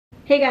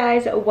Hey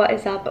guys, what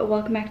is up?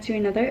 Welcome back to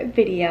another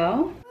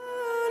video.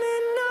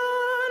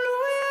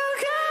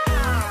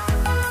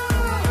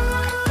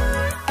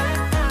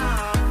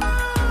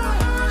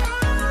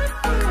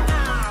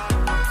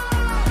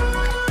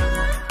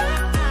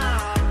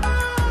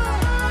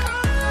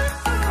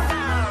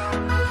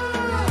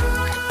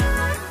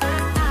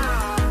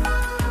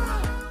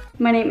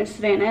 My name is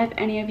Savannah, if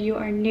any of you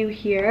are new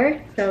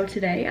here. So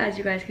today, as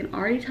you guys can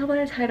already tell by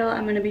the title,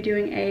 I'm gonna be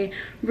doing a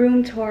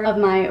room tour of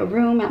my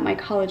room at my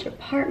college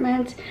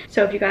apartment.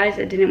 So if you guys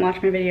didn't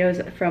watch my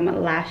videos from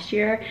last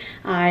year,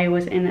 I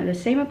was in the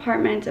same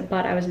apartment,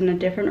 but I was in a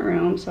different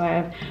room. So I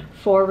have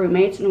 4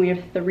 roommates and we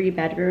have 3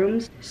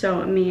 bedrooms.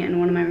 So me and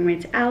one of my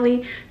roommates,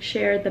 Allie,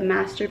 shared the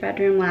master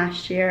bedroom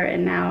last year,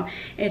 and now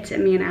it's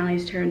me and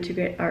Allie's turn to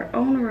get our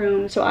own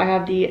room. So I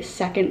have the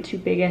second to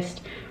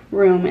biggest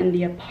room in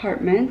the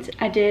apartment.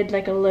 I did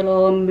like a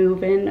little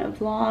move-in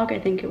vlog, I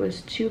think it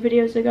was 2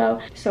 videos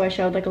ago, so I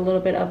showed like a little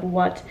bit of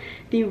what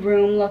the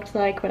room looked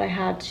like, but I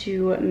had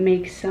to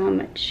make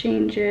some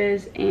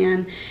changes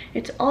and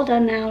it's all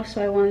done now.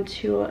 So I wanted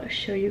to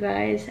show you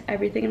guys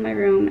everything in my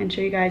room and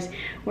show you guys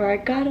where I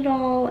got it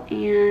all.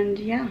 And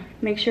yeah,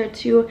 make sure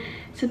to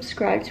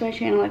subscribe to my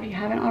channel if you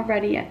haven't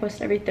already. I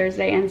post every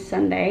Thursday and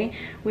Sunday.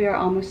 We are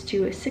almost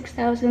to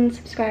 6,000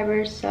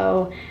 subscribers,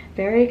 so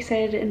very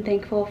excited and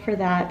thankful for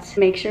that.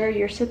 Make sure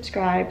you're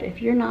subscribed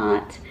if you're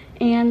not,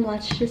 and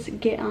let's just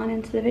get on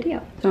into the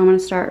video. So I'm gonna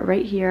start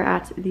right here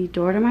at the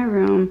door to my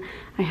room.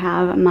 I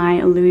have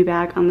my Louis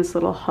bag on this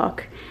little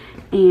hook,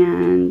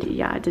 and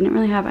yeah, I didn't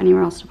really have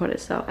anywhere else to put it,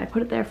 so I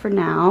put it there for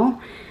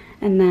now.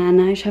 And then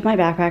I just have my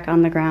backpack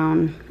on the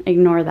ground,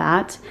 ignore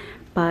that.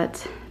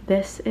 But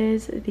this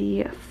is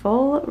the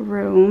full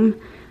room.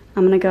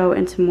 I'm gonna go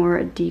into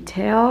more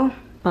detail,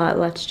 but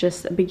let's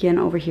just begin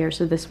over here.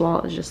 So this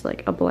wall is just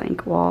like a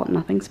blank wall,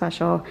 nothing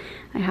special.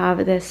 I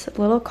have this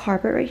little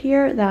carpet right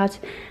here that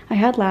I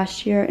had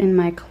last year in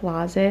my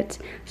closet,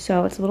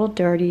 so it's a little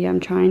dirty. I'm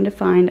trying to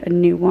find a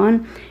new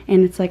one,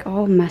 and it's like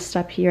all messed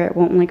up here. It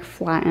won't like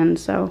flatten,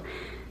 so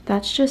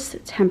that's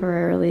just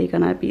temporarily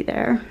gonna be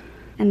there.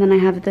 And then I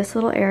have this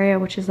little area,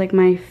 which is like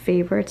my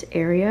favorite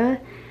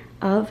area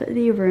of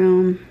the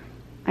room.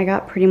 I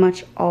got pretty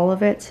much all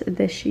of it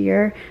this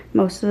year.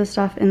 Most of the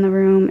stuff in the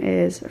room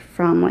is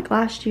from like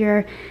last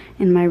year,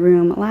 in my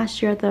room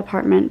last year at the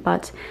apartment,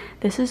 but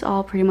this is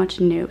all pretty much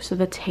new. So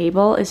the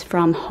table is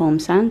from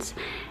HomeSense,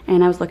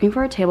 and I was looking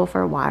for a table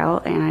for a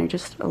while, and I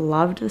just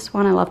loved this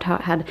one. I loved how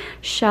it had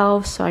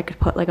shelves, so I could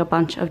put like a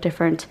bunch of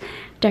different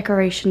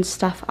decoration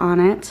stuff on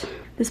it.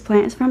 This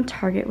plant is from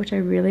Target, which I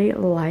really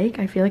like.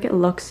 I feel like it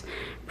looks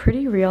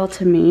pretty real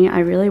to me. I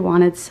really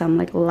wanted some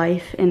like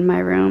life in my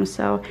room,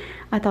 so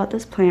I thought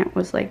this plant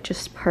was like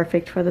just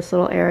perfect for this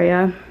little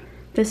area.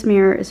 This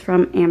mirror is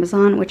from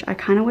Amazon, which I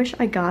kind of wish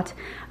I got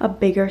a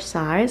bigger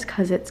size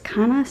because it's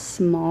kind of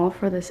small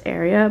for this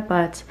area,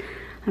 but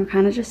I'm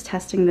kind of just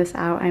testing this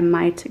out. I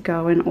might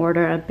go and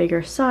order a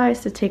bigger size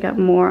to take up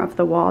more of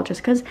the wall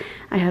just because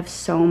I have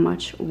so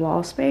much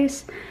wall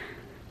space.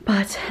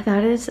 But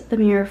that is the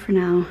mirror for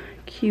now.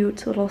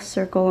 Cute little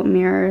circle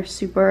mirror,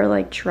 super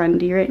like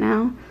trendy right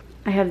now.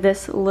 I have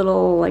this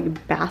little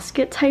like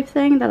basket type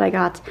thing that I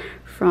got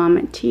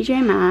from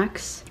TJ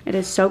Maxx. It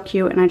is so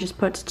cute, and I just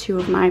put 2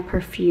 of my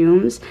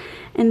perfumes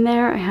in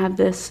there. I have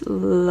this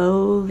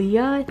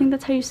Lolia, I think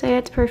that's how you say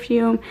it,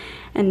 perfume,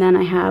 and then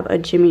I have a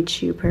Jimmy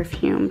Choo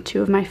perfume,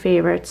 2 of my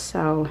favorites,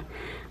 so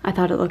I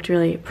thought it looked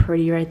really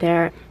pretty right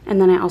there. And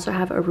then I also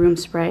have a room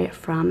spray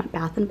from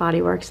Bath and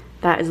Body Works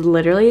that is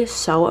literally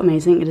so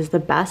amazing. It is the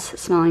best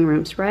smelling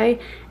room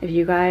spray. If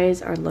you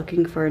guys are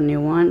looking for a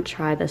new one,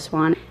 try this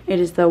one. It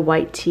is the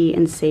white tea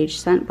and sage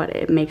scent, but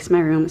it makes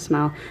my room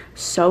smell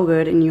so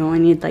good, and you only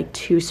need like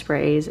 2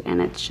 sprays,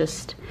 and it's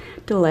just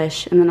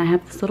delish. And then I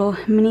have this little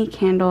mini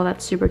candle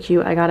that's super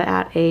cute. I got it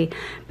at a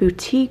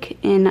boutique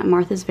in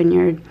Martha's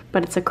Vineyard,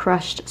 but it's a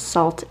crushed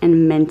salt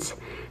and mint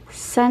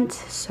scent,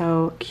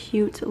 so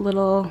cute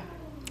little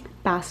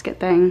basket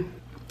thing.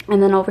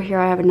 And then over here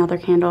I have another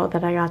candle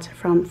that I got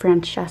from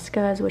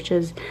Francesca's, which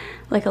is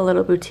like a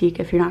little boutique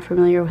if you're not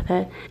familiar with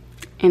it,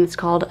 and it's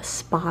called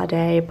Spa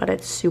Day, but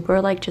it's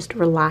super like just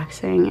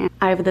relaxing.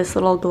 I have this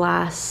little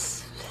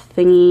glass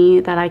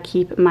thingy that I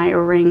keep my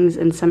rings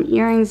and some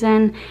earrings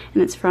in,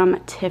 and it's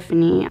from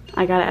Tiffany.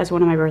 I got it as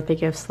one of my birthday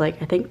gifts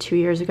like I think 2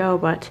 years ago,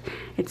 but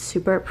it's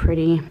super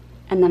pretty.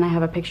 And then I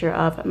have a picture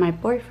of my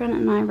boyfriend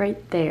and I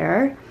right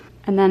there.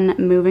 And then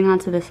moving on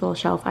to this little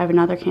shelf, I have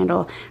another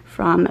candle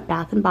from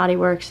Bath and Body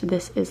Works.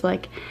 This is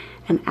like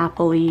an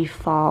appley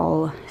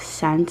fall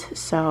scent,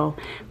 so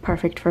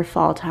perfect for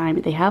fall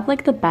time. They have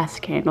like the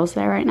best candles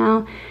there right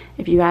now.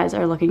 If you guys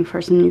are looking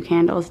for some new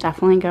candles,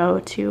 definitely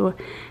go to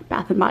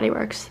Bath and Body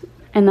Works.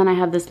 And then I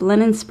have this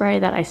linen spray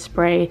that I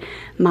spray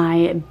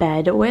my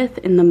bed with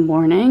in the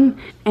morning,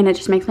 and it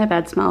just makes my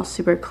bed smell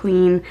super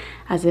clean,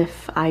 as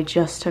if I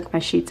just took my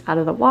sheets out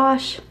of the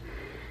wash.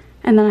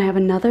 And then I have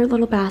another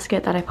little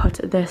basket that I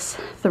put this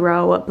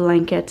throw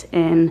blanket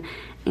in,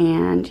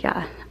 and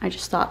yeah, I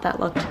just thought that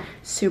looked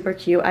super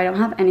cute. I don't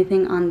have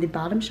anything on the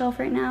bottom shelf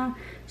right now,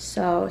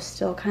 So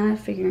still kind of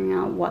figuring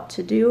out what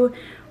to do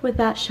with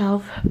that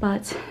shelf,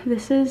 but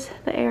this is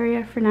the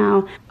area for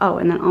now. Oh,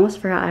 and then almost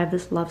forgot, I have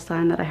this love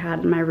sign that I had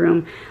in my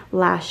room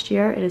last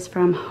year. It is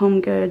from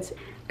Home Goods.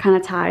 Kind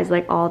of ties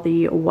like all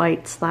the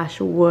white /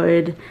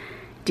 wood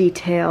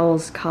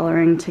details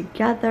coloring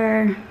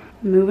together.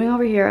 Moving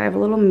over here, I have a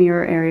little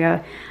mirror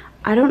area.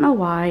 I don't know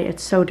why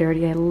it's so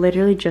dirty. I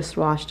literally just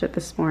washed it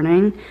this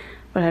morning,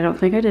 but I don't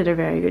think I did a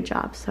very good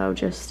job, so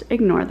just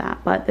ignore that.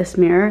 But this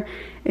mirror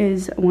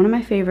is one of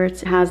my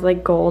favorites. It has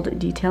like gold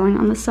detailing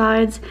on the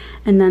sides,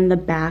 and then the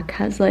back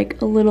has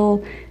like a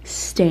little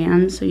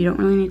stand, so you don't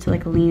really need to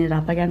like lean it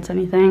up against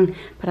anything,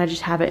 but I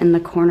just have it in the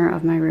corner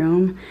of my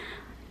room.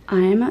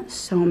 I'm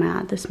so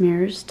mad. This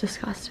mirror is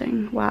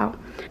disgusting. Wow.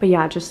 But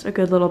yeah, just a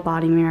good little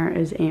body mirror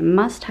is a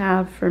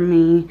must-have for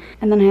me.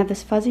 And then I have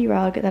this fuzzy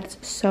rug that's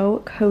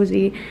so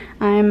cozy.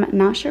 I'm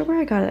not sure where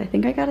I got it. I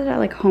think I got it at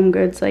like Home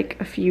Goods like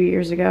a few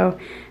years ago.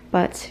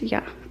 But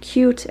yeah,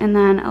 cute. And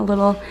then a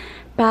little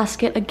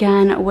basket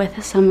again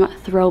with some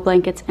throw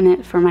blankets in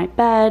it for my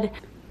bed.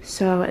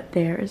 So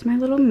there is my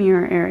little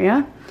mirror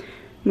area.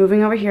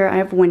 Moving over here, I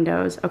have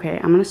windows. Okay,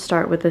 I'm gonna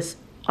start with this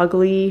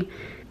ugly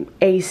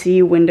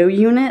AC window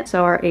unit.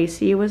 So our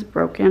AC was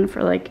broken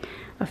for like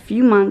a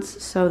few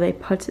months, so they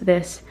put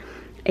this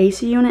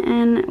AC unit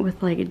in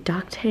with like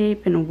duct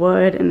tape and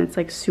wood, and it's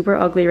like super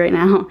ugly right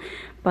now,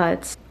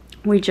 but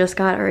we just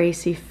got our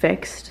AC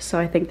fixed, so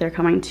I think they're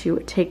coming to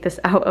take this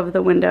out of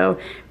the window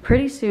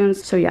pretty soon.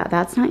 So yeah,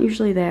 that's not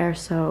usually there,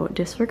 so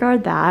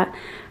disregard that.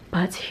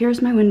 But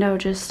here's my window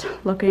just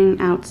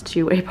looking out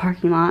to a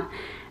parking lot.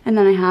 And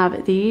then I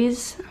have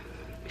these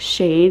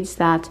shades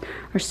that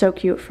are so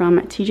cute from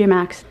TJ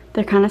Maxx.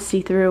 They're kind of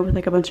see-through with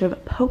like a bunch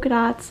of polka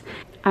dots.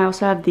 I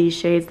also have these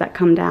shades that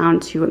come down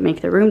to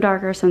make the room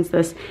darker, since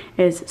this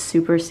is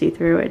super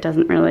see-through. It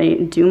doesn't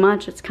really do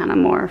much. It's kind of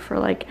more for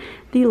like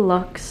the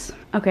looks.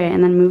 Okay,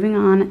 and then moving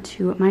on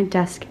to my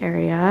desk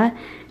area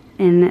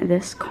in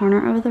this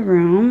corner of the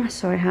room.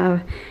 So I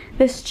have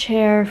this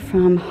chair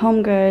from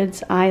Home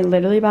Goods. I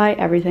literally buy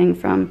everything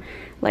from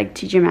like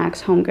TJ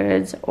Maxx, Home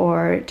Goods,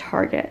 or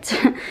Target.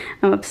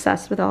 I'm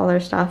obsessed with all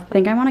their stuff. I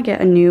think I want to get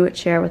a new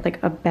chair with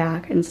like a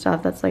back and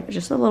stuff that's like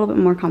just a little bit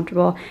more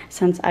comfortable,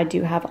 since I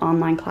do have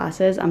online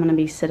classes. I'm going to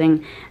be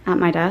sitting at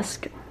my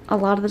desk a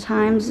lot of the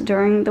times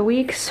during the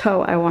week,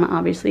 so I want to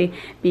obviously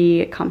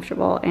be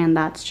comfortable, and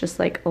that's just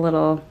like a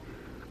little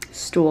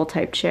stool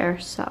type chair.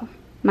 So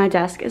my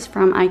desk is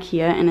from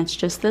IKEA, and it's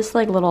just this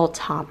like little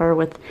topper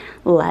with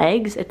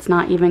legs. It's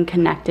not even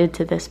connected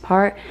to this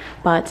part,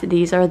 but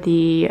these are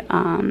the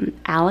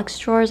Alex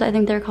drawers, I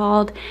think they're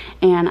called,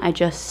 and I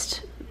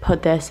just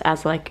put this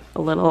as like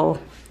a little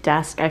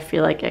desk. I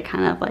feel like it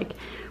kind of like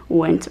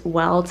went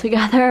well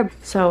together.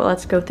 So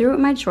let's go through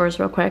my drawers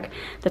real quick.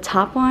 The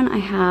top one, I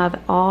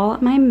have all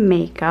my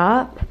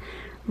makeup,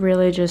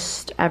 really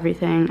just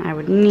everything I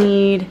would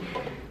need.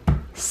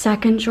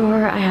 Second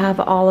drawer, I have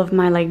all of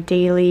my like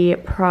daily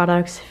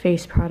products,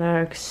 face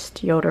products,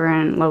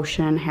 deodorant,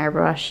 lotion,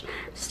 hairbrush,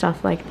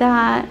 stuff like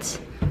that.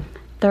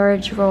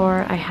 Third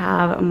drawer, I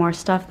have more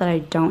stuff that I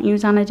don't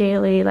use on a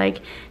daily,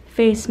 like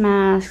face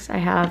masks. I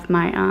have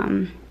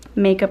my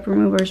makeup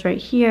removers right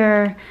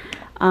here,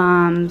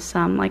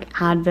 some like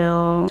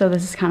Advil. So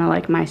this is kind of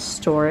like my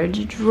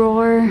storage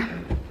drawer.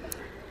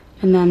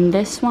 And then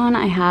this one,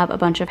 I have a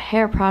bunch of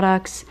hair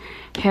products,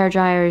 hair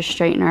dryers,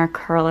 straightener,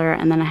 curler,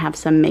 and then I have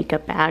some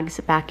makeup bags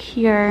back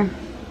here.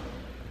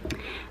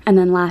 And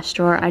then last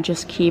drawer, I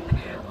just keep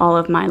all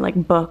of my like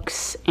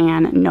books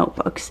and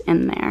notebooks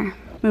in there.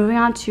 Moving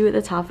on to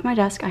the top of my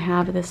desk, I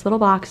have this little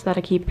box that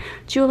I keep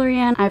jewelry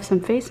in. I have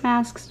some face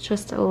masks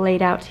just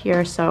laid out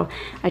here so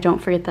I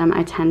don't forget them.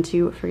 I tend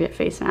to forget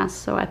face masks,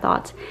 so I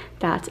thought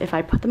that if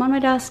I put them on my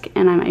desk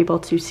and I'm able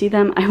to see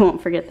them, I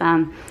won't forget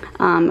them.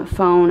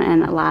 Phone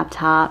and a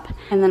laptop.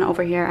 And then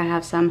over here I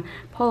have some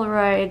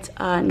Polaroids,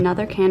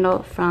 another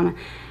candle from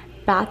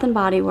Bath and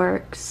Body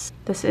Works.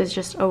 This is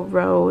just a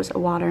rose,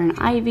 water, and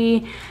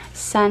ivy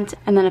scent.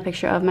 And then a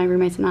picture of my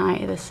roommates and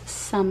I this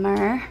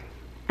summer.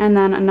 And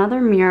then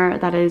another mirror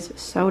that is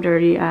so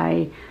dirty.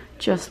 I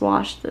just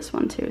washed this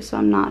one too, so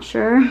I'm not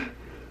sure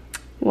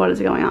what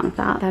is going on with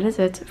that. That is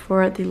it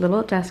for the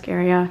little desk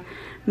area.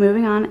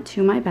 Moving on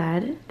to my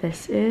bed.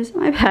 This is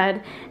my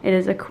bed. It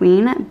is a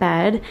queen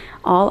bed.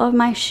 All of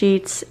my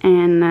sheets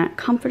and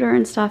comforter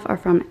and stuff are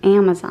from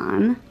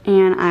Amazon,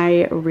 and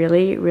I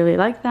really, really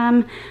like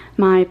them.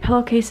 My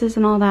pillowcases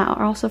and all that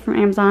are also from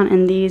Amazon,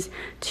 and these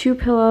two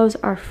pillows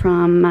are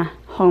from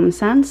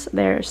HomeSense.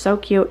 They're so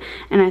cute,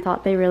 and I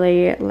thought they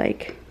really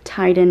like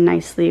tied in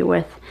nicely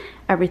with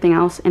everything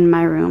else in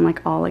my room,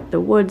 like all like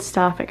the wood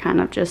stuff. It kind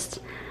of just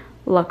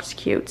looked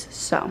cute.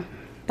 So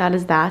that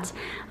is that.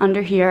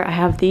 Under here I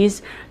have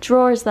these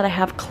drawers that I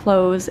have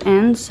clothes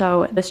in.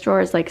 So this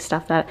drawer is like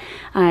stuff that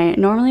I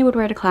normally would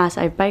wear to class.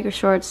 I have biker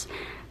shorts,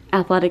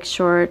 athletic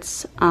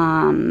shorts,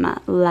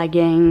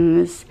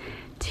 leggings,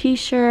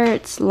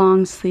 t-shirts,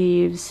 long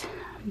sleeves,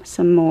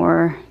 some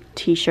more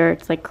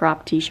t-shirts, like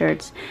crop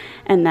t-shirts,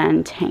 and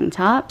then tank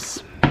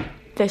tops.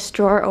 This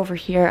drawer over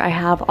here I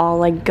have all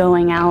like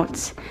going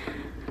out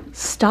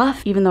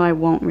stuff, even though I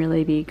won't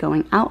really be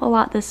going out a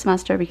lot this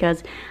semester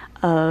because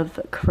of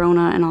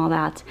Corona and all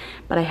that.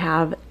 But I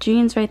have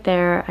jeans right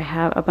there. I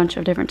have a bunch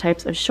of different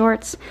types of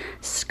shorts,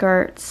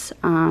 skirts,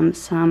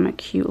 some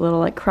cute little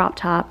like crop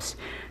tops,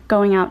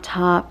 going out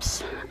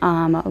tops,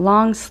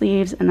 long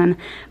sleeves, and then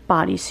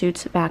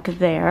bodysuits back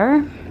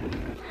there.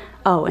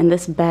 Oh, and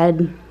this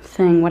bed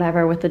thing,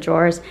 whatever, with the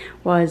drawers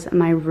was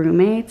my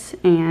roommate's,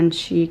 and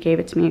she gave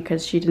it to me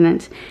because she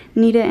didn't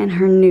need it in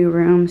her new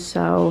room.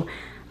 So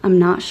I'm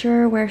not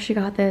sure where she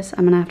got this.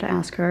 I'm gonna have to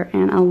ask her,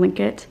 and I'll link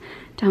it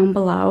down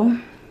below.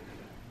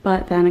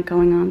 But then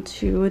going on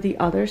to the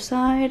other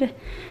side,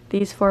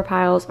 these 4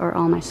 piles are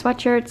all my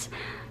sweatshirts,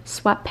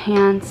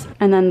 sweatpants,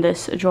 and then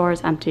this drawer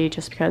is empty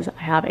just because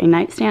I have a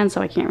nightstand,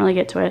 so I can't really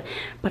get to it,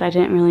 but I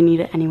didn't really need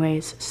it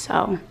anyways.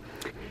 So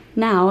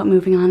now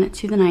moving on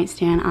to the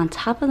nightstand. On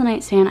top of the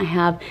nightstand, I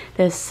have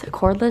this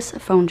cordless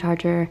phone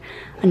charger,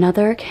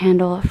 another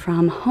candle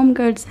from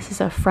HomeGoods. This is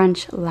a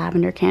French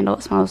lavender candle.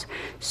 It smells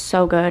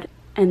so good.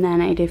 And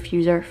then a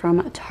diffuser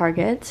from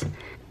Target.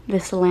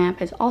 This lamp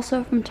is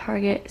also from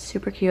Target,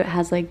 super cute. It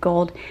has like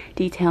gold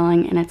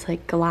detailing and it's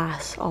like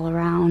glass all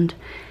around.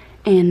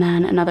 And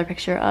then another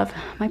picture of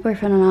my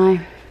boyfriend and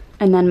I.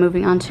 And then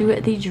moving on to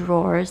the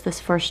drawers, this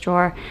first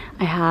drawer,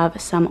 I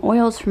have some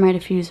oils for my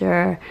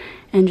diffuser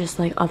and just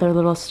like other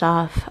little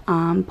stuff,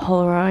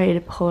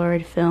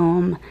 Polaroid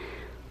film,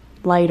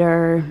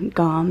 lighter,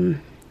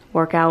 gum,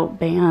 workout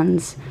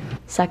bands.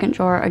 Second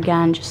drawer,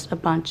 again, just a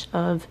bunch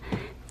of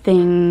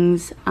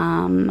things,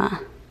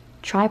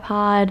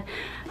 tripod,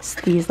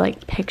 these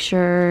like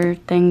picture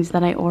things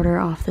that I order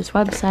off this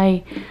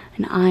website,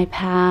 an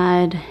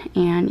iPad,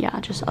 and yeah,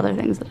 just other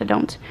things that I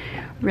don't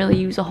really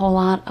use a whole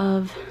lot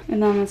of.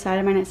 And then on the side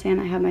of my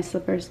nightstand, I have my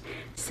slippers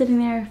sitting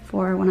there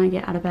for when I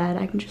get out of bed.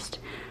 I can just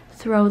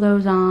throw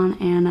those on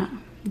and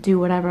do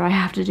whatever I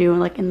have to do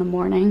like in the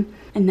morning.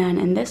 And then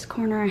in this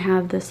corner, I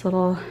have this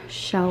little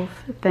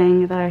shelf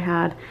thing that I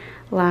had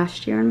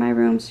last year in my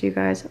room, so you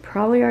guys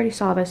probably already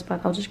saw this, but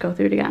I'll just go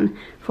through it again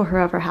for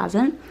whoever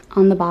hasn't.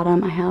 On the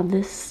bottom, I have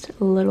this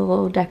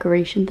little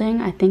decoration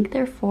thing. I think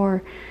they're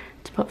for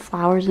to put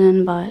flowers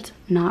in, but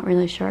not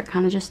really sure. It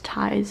kind of just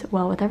ties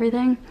well with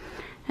everything.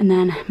 And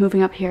then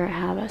moving up here, I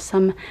have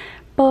some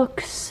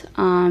books,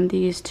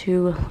 these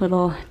 2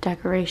 little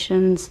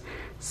decorations,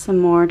 some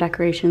more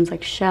decorations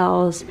like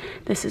shells.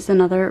 This is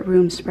another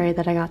room spray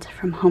that I got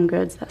from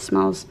HomeGoods that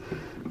smells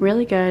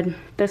really good.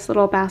 This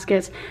little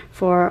basket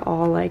for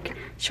all like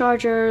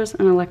chargers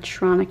and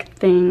electronic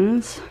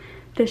things.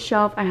 This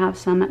shelf, I have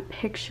some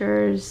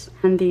pictures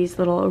and these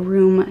little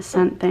room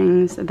scent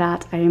things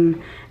that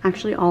I'm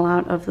actually all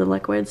out of the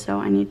liquid, so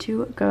I need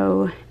to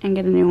go and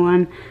get a new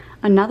one.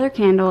 Another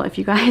candle. If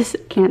you guys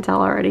can't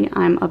tell already,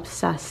 I'm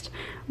obsessed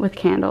with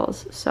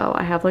candles, so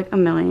I have like a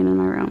million in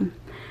my room.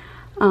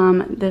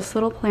 This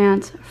little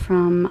plant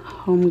from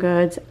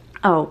HomeGoods.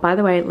 Oh, by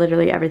the way,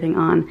 literally everything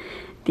on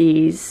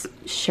these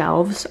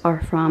shelves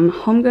are from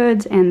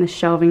HomeGoods, and the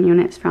shelving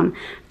units from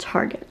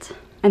Target.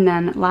 And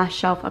then last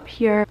shelf up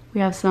here, we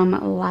have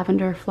some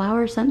lavender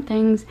flower scent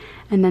things,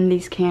 and then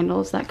these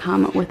candles that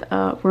come with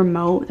a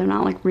remote. They're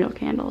not like real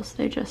candles,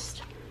 they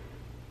just,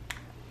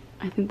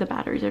 I think the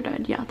batteries are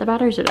dead. Yeah, the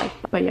batteries are dead,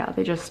 but yeah,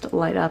 they just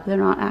light up. They're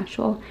not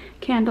actual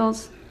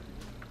candles.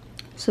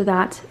 So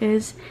that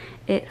is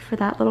it for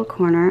that little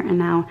corner. And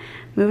now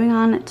moving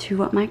on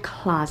to my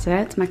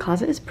closet. My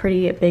closet is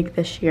pretty big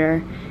this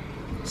year,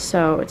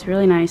 so it's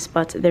really nice,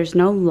 but there's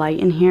no light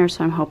in here,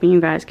 so I'm hoping you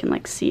guys can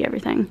like see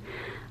everything.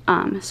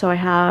 So I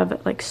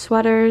have like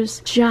sweaters,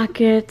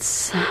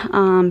 jackets,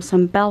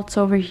 some belts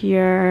over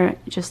here,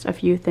 just a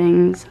few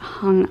things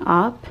hung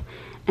up,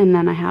 and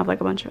then I have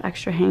like a bunch of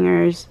extra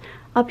hangers.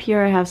 Up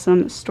here I have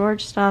some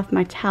storage stuff,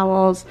 my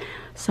towels,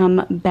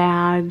 some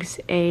bags,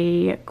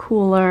 a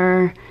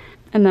cooler,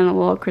 and then a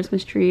little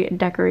Christmas tree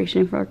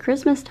decoration for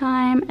Christmas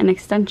time, an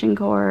extension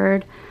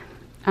cord,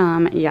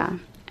 yeah.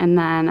 And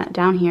then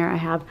down here I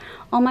have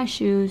all my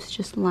shoes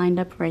just lined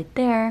up right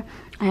there.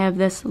 I have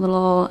this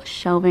little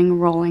shelving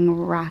rolling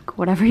rack,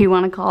 whatever you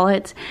want to call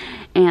it,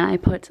 and I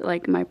put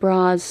like my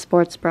bras,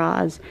 sports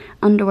bras,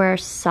 underwear,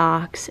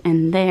 socks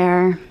in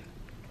there.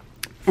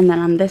 And then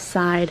on this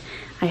side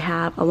I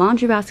have a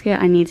laundry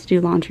basket. I need to do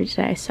laundry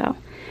today, so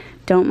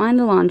don't mind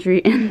the laundry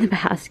in the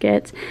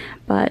basket,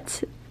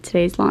 but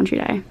today's laundry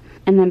day.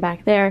 And then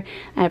back there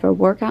I have a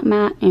workout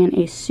mat and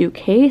a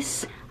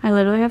suitcase. I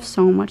literally have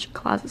so much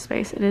closet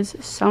space. It is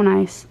so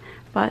nice,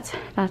 but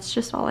that's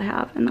just all I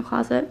have in the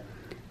closet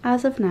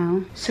as of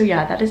now. So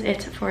yeah, that is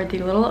it for the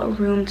little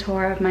room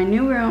tour of my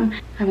new room.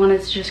 I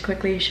wanted to just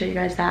quickly show you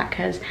guys that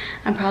because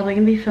I'm probably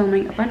gonna be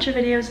filming a bunch of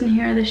videos in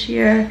here this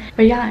year.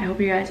 But yeah, I hope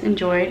you guys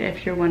enjoyed.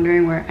 If you're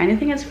wondering where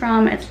anything is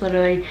from, it's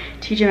literally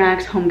TJ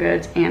Maxx,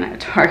 HomeGoods,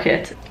 and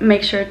Target.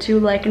 Make sure to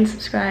like and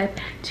subscribe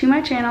to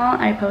my channel.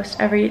 I post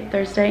every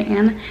Thursday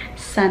and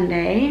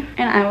Sunday,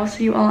 and I will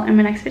see you all in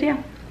my next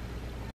video.